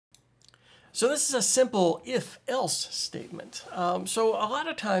So this is a simple if-else statement. So a lot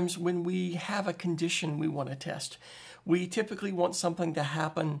of times when we have a condition we want to test, we typically want something to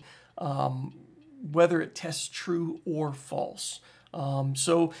happen whether it tests true or false.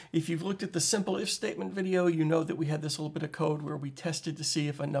 So if you've looked at the simple if statement video, you know that we had this little bit of code where we tested to see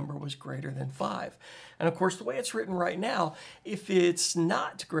if a number was greater than 5. And of course, the way it's written right now, if it's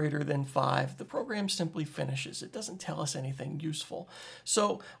not greater than 5, the program simply finishes. It doesn't tell us anything useful.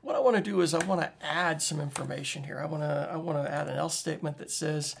 So what I want to do is I want to add some information here. I want to add an else statement that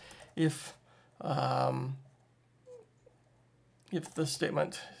says if the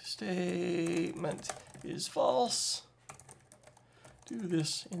statement is false, do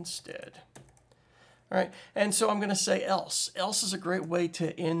this instead. All right, and so I'm going to say else. Else is a great way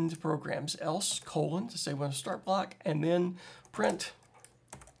to end programs. Else, colon, to say when a start block, and then print.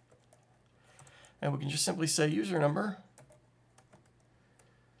 And we can just simply say user number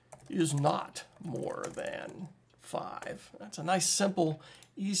is not more than 5. That's a nice, simple,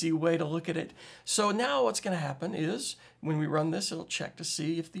 easy way to look at it. So now what's going to happen is when we run this, it'll check to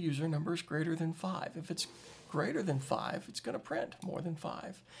see if the user number is greater than 5. If it's greater than 5, it's going to print more than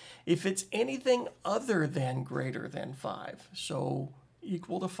 5. If it's anything other than greater than 5, so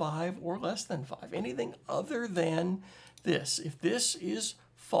equal to 5 or less than 5, anything other than this, if this is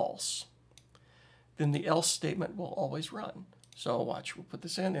false, then the else statement will always run. So watch, we'll put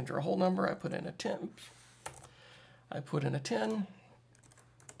this in, enter a whole number, I put in a 10, I put in a 10,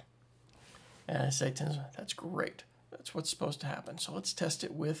 and I say 10, that's great. That's what's supposed to happen. So let's test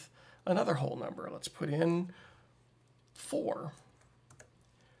it with another whole number. Let's put in 4.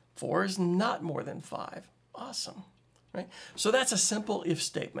 4 is not more than 5. Awesome, right? So that's a simple if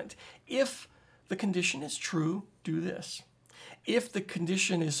statement. If the condition is true, do this. If the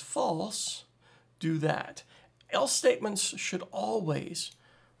condition is false, do that. Else statements should always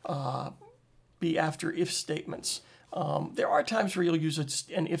be after if statements. There are times where you'll use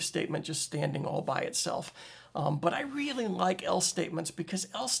an if statement just standing all by itself. But I really like else statements because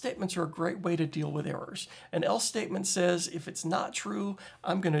else statements are a great way to deal with errors. An else statement says, if it's not true,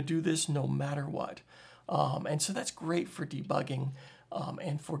 I'm going to do this no matter what. And so that's great for debugging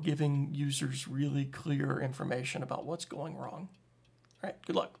and for giving users really clear information about what's going wrong. All right,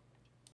 good luck.